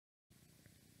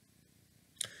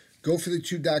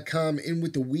GoForThe2.com in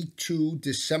with the Week 2,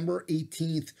 December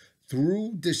 18th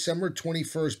through December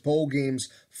 21st bowl games.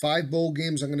 5 bowl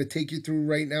games I'm going to take you through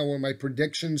right now with my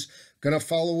predictions. Going to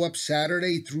follow up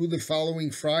Saturday through the following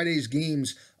Friday's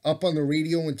games up on the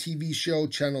radio and TV show,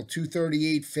 Channel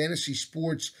 238, Fantasy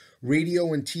Sports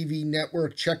Radio and TV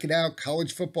Network. Check it out,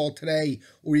 College Football Today,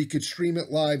 or you could stream it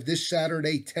live this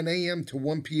Saturday, 10 a.m. to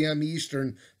 1 p.m.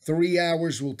 Eastern. 3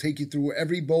 hours. We'll take you through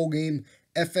every bowl game.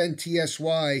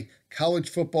 FNTSY, College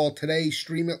Football Today.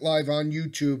 Stream it live on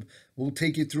YouTube. We'll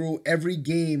take you through every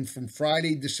game from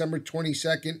Saturday, December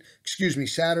 22nd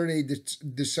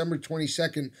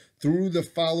through the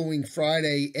following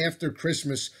Friday after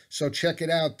Christmas. So check it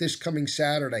out this coming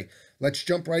Saturday. Let's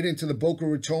jump right into the Boca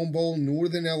Raton Bowl,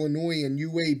 Northern Illinois and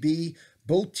UAB.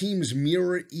 Both teams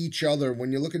mirror each other.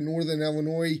 When you look at Northern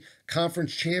Illinois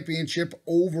Conference Championship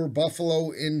over Buffalo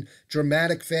in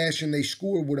dramatic fashion, they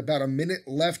scored with about a minute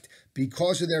left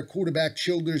because of their quarterback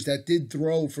Childers that did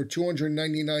throw for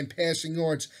 299 passing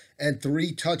yards and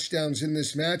 3 touchdowns in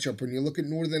this matchup. When you look at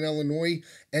Northern Illinois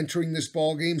entering this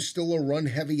ball game, still a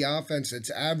run-heavy offense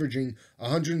that's averaging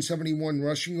 171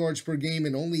 rushing yards per game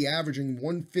and only averaging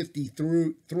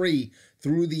 153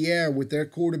 through the air with their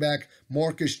quarterback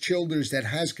Marcus Childers that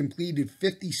has completed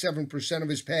 57% of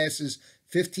his passes,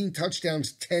 15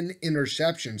 touchdowns, 10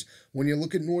 interceptions. When you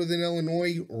look at Northern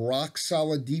Illinois,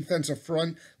 rock-solid defensive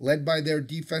front led by their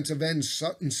defensive end,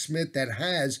 Sutton Smith, that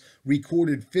has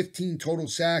recorded 15 total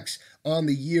sacks on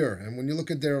the year. And when you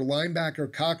look at their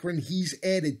linebacker, Cochran, he's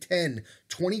added 10,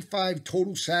 25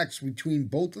 total sacks between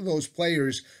both of those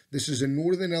players. This is a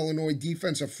Northern Illinois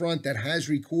defensive front that has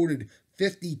recorded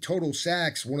 50 total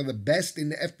sacks, one of the best in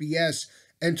the FBS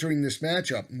entering this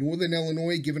matchup. Northern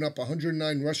Illinois giving up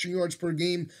 109 rushing yards per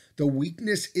game. The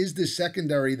weakness is the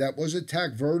secondary that was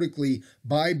attacked vertically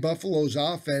by Buffalo's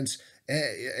offense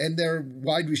and their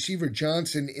wide receiver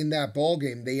Johnson in that ball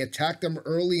game. They attacked them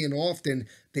early and often.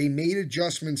 They made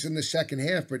adjustments in the second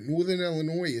half, but Northern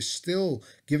Illinois is still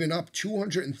giving up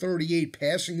 238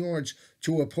 passing yards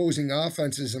to opposing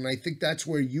offenses, and I think that's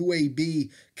where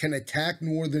UAB can attack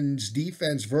Northern's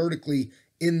defense vertically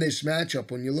in this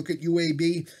matchup. When you look at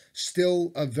UAB,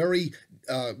 still a very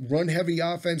run-heavy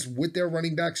offense with their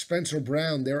running back Spencer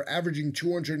Brown. They're averaging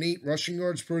 208 rushing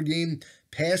yards per game,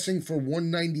 passing for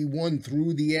 191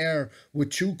 through the air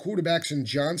with 2 quarterbacks in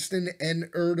Johnston and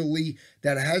Erdely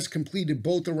that has completed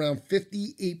both around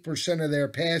 58% of their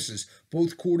passes.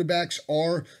 Both quarterbacks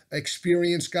are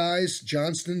experienced guys.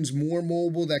 Johnston's more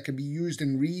mobile, that can be used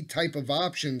in read type of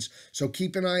options, so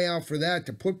keep an eye out for that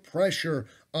to put pressure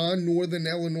on Northern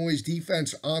Illinois'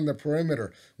 defense on the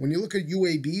perimeter. When you look at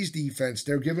UAB's defense,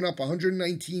 they're giving up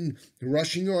 119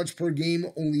 rushing yards per game,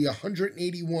 only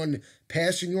 181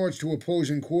 passing yards to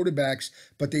opposing quarterbacks,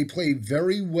 but they play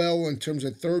very well in terms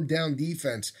of third down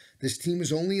defense. This team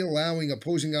is only allowing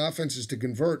opposing offenses to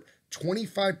convert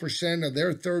 25% of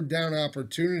their third down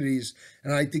opportunities,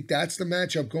 and I think that's the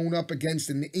matchup going up against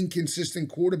an inconsistent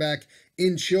quarterback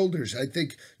in Childers. I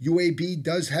think UAB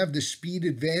does have the speed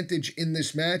advantage in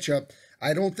this matchup.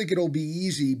 I don't think it'll be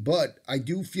easy, but I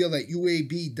do feel that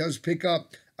UAB does pick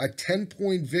up a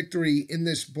 10-point victory in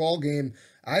this ball game.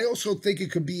 I also think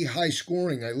it could be high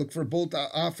scoring. I look for both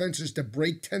offenses to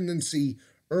break tendency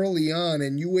early on,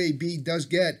 and UAB does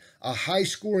get a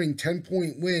high-scoring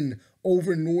 10-point win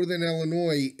over Northern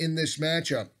Illinois in this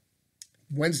matchup.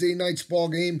 Wednesday night's ball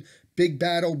game, big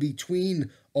battle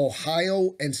between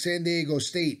Ohio and San Diego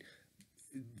State.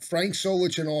 Frank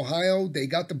Solich in Ohio, they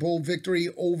got the bowl victory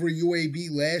over UAB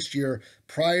last year.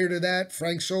 Prior to that,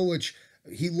 Frank Solich,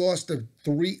 he lost the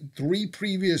three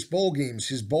previous bowl games.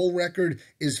 His bowl record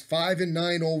is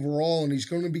 5-9 overall, and he's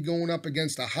going to be going up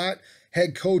against a hot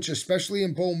head coach, especially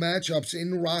in bowl matchups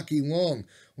in Rocky Long.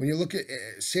 When you look at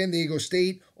San Diego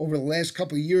State over the last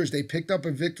couple of years, they picked up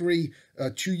a victory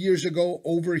 2 years ago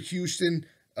over Houston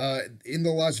in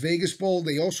the Las Vegas Bowl.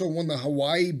 They also won the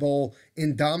Hawaii Bowl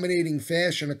in dominating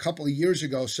fashion a couple of years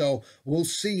ago. So we'll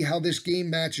see how this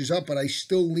game matches up, but I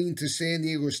still lean to San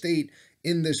Diego State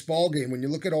in this ball game. When you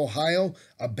look at Ohio,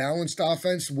 a balanced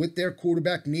offense with their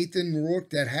quarterback Nathan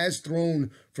Rourke that has thrown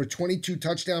for 22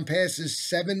 touchdown passes,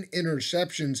 7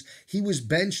 interceptions. He was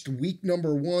benched week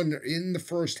number 1 in the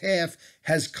first half,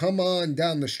 has come on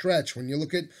down the stretch. When you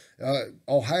look at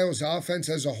Ohio's offense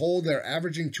as a whole, they're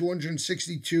averaging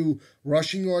 262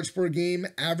 rushing yards per game,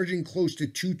 averaging close to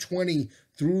 220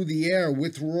 through the air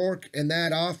with Rourke and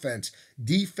that offense.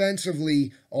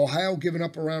 Defensively, Ohio giving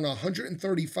up around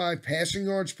 135 rushing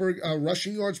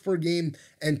yards per game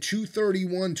and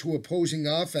 231 to opposing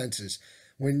offenses.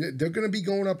 When they're going to be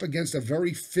going up against a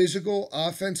very physical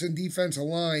offense and defensive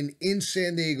line in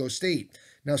San Diego State.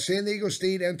 Now, San Diego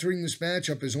State entering this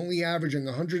matchup is only averaging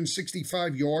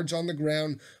 165 yards on the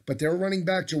ground, but their running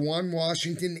back, Jawan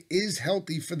Washington, is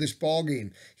healthy for this ball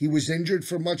game. He was injured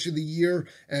for much of the year,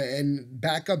 and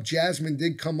backup Jasmine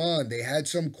did come on. They had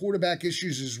some quarterback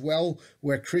issues as well,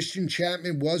 where Christian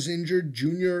Chapman was injured.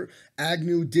 Junior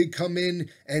Agnew did come in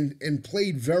and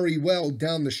played very well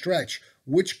down the stretch.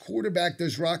 Which quarterback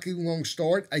does Rocky Long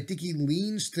start? I think he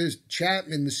leans to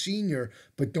Chapman, the senior,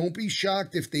 but don't be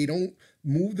shocked if they don't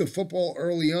move the football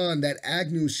early on, that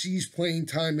Agnew sees playing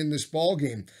time in this ball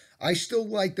game. I still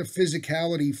like the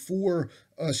physicality for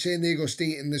San Diego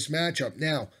State in this matchup.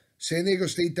 Now, San Diego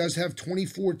State does have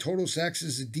 24 total sacks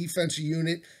as a defensive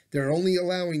unit. They're only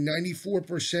allowing 94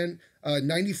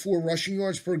 rushing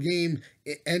yards per game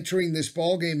entering this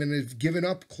ball game, and have given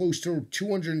up close to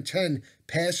 210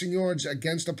 passing yards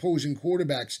against opposing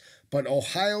quarterbacks. But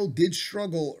Ohio did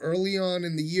struggle early on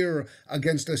in the year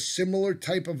against a similar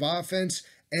type of offense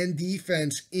and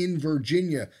defense in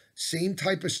Virginia. Same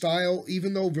type of style,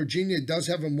 even though Virginia does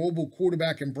have a mobile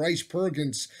quarterback in Bryce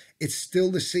Perkins, it's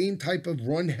still the same type of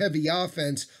run-heavy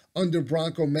offense under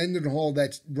Bronco Mendenhall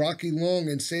that Rocky Long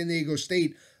and San Diego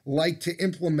State like to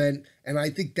implement, and I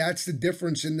think that's the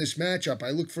difference in this matchup. I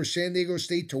look for San Diego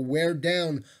State to wear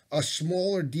down a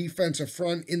smaller defensive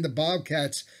front in the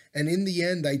Bobcats, and in the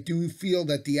end, I do feel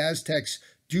that the Aztecs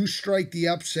do strike the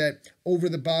upset over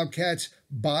the Bobcats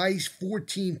by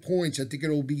 14 points. I think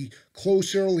it'll be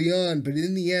close early on, but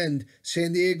in the end,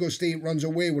 San Diego State runs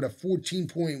away with a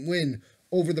 14-point win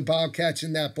over the Bobcats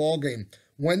in that ball game.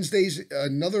 Wednesday's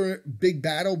another big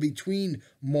battle between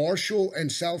Marshall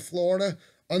and South Florida.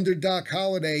 Under Doc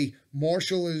Holliday,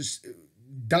 Marshall is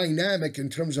dynamic in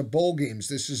terms of bowl games.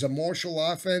 This is a Marshall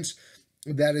offense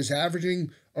that is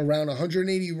averaging around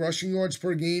 180 rushing yards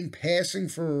per game, passing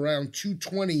for around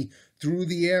 220 through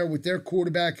the air with their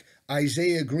quarterback,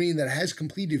 Isaiah Green, that has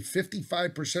completed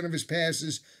 55% of his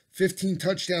passes, 15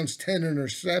 touchdowns, 10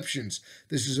 interceptions.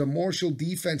 This is a Marshall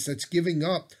defense that's giving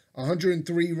up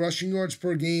 103 rushing yards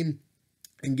per game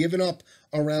and giving up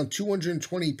around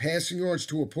 220 passing yards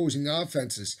to opposing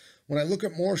offenses. When I look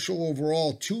at Marshall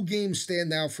overall, two games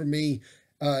stand out for me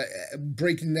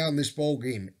breaking down this bowl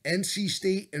game. NC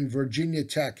State and Virginia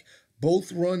Tech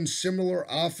both run similar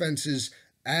offenses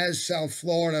as South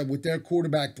Florida with their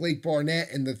quarterback Blake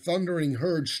Barnett, and the Thundering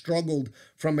Herd struggled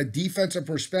from a defensive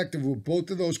perspective with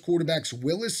both of those quarterbacks,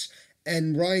 Willis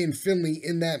and Ryan Finley,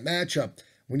 in that matchup.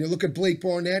 When you look at Blake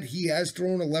Barnett, he has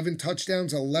thrown 11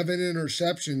 touchdowns, 11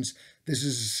 interceptions. This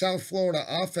is a South Florida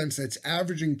offense that's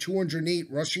averaging 208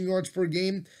 rushing yards per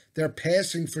game. They're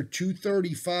passing for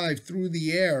 235 through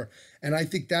the air, and I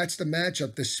think that's the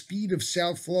matchup. The speed of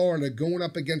South Florida going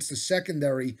up against the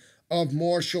secondary of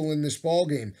Marshall in this ball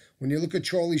game. When you look at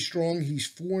Charlie Strong, he's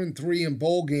 4-3 in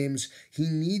bowl games. He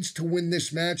needs to win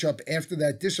this matchup after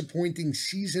that disappointing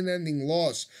season-ending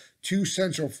loss to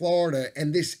Central Florida,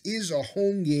 and this is a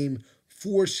home game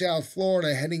for South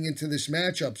Florida heading into this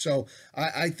matchup. So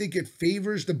I think it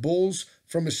favors the Bulls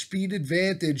from a speed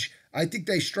advantage. I think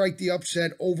they strike the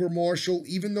upset over Marshall,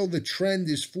 even though the trend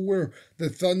is for the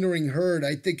Thundering Herd.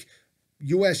 I think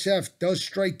USF does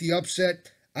strike the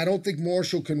upset. I don't think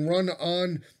Marshall can run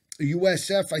on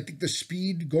USF. I think the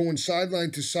speed going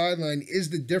sideline to sideline is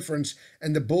the difference,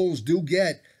 and the Bulls do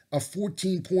get a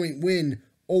 14-point win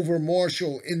over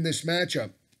Marshall in this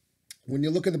matchup. When you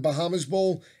look at the Bahamas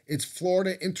Bowl, it's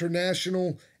Florida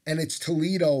International and it's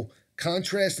Toledo.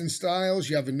 Contrast in styles,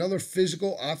 you have another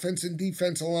physical offense and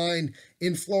defensive line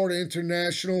in Florida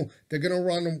International. They're going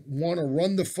to want to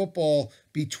run the football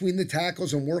between the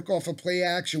tackles and work off a play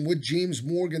action with James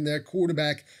Morgan, their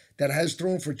quarterback, that has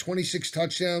thrown for 26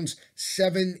 touchdowns,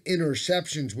 7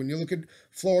 interceptions. When you look at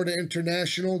Florida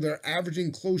International, they're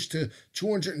averaging close to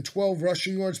 212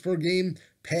 rushing yards per game,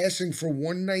 passing for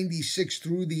 196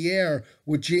 through the air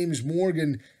with James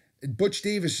Morgan. Butch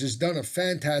Davis has done a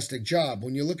fantastic job.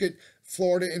 When you look at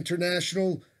Florida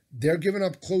International, they're giving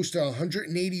up close to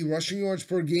 180 rushing yards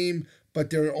per game, but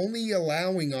they're only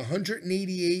allowing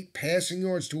 188 passing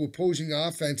yards to opposing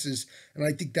offenses. And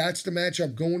I think that's the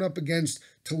matchup going up against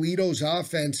Toledo's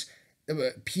offense.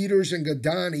 Peters and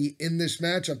Gadani in this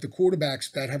matchup, the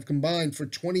quarterbacks that have combined for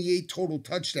 28 total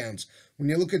touchdowns. When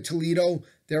you look at Toledo,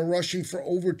 they're rushing for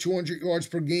over 200 yards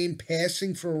per game,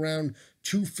 passing for around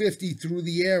 250 through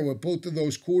the air with both of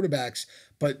those quarterbacks.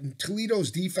 But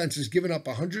Toledo's defense has given up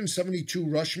 172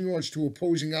 rushing yards to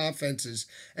opposing offenses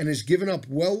and has given up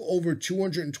well over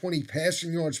 220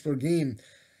 passing yards per game.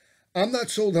 I'm not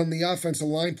sold on the offensive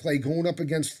line play going up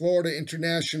against Florida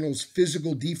International's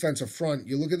physical defensive front.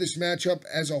 You look at this matchup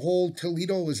as a whole,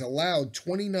 Toledo has allowed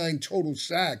 29 total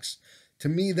sacks To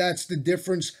me, that's the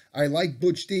difference. I like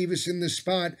Butch Davis in this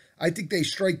spot. I think they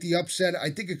strike the upset. I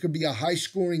think it could be a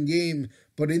high-scoring game,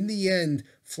 but in the end,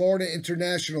 Florida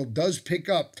International does pick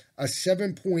up a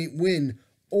 7-point win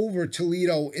over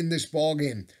Toledo in this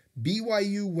ballgame.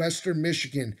 BYU Western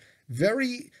Michigan,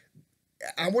 very,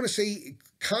 I want to say,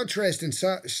 contrast in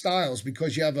styles,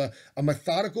 because you have a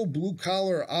methodical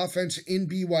blue-collar offense in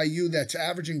BYU that's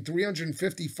averaging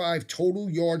 355 total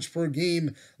yards per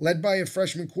game, led by a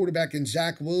freshman quarterback in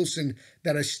Zach Wilson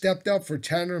that has stepped up for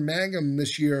Tanner Mangum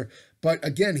this year. But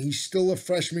again, he's still a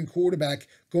freshman quarterback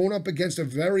going up against a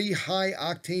very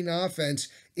high-octane offense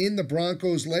in the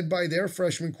Broncos, led by their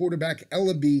freshman quarterback,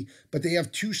 Ellaby. But they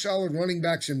have two solid running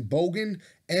backs in Bogan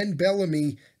and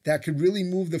Bellamy that could really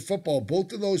move the football.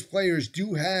 Both of those players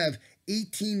do have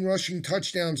 18 rushing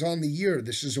touchdowns on the year.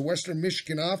 This is a Western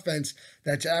Michigan offense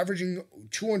that's averaging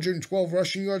 212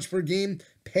 rushing yards per game,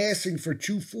 passing for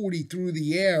 240 through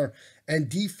the air, and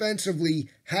defensively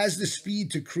has the speed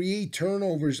to create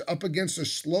turnovers up against a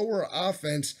slower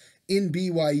offense in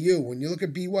BYU. When you look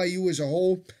at BYU as a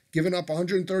whole, giving up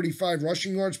 135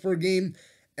 rushing yards per game,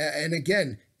 and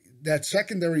again, that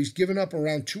secondary's given up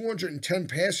around 210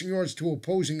 passing yards to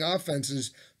opposing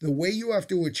offenses. The way you have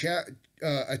to attack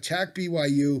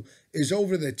BYU is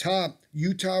over the top.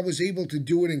 Utah was able to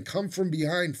do it in come from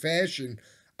behind fashion.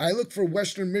 I look for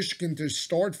Western Michigan to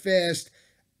start fast.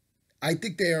 I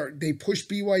think they push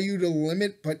BYU to the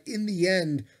limit, but in the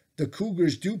end, the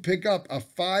Cougars do pick up a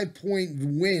 5-point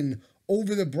win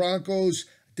over the Broncos.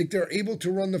 I think they're able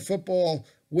to run the football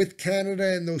with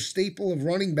Canada and those staple of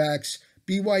running backs.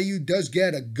 BYU does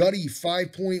get a gutty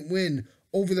 5-point win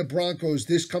over the Broncos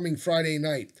this coming Friday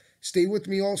night. Stay with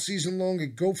me all season long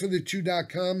at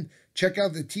GoForThe2.com. Check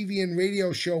out the TV and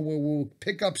radio show where we'll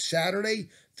pick up Saturday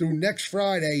through next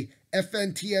Friday,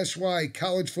 FNTSY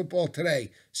College Football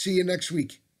Today. See you next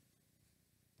week.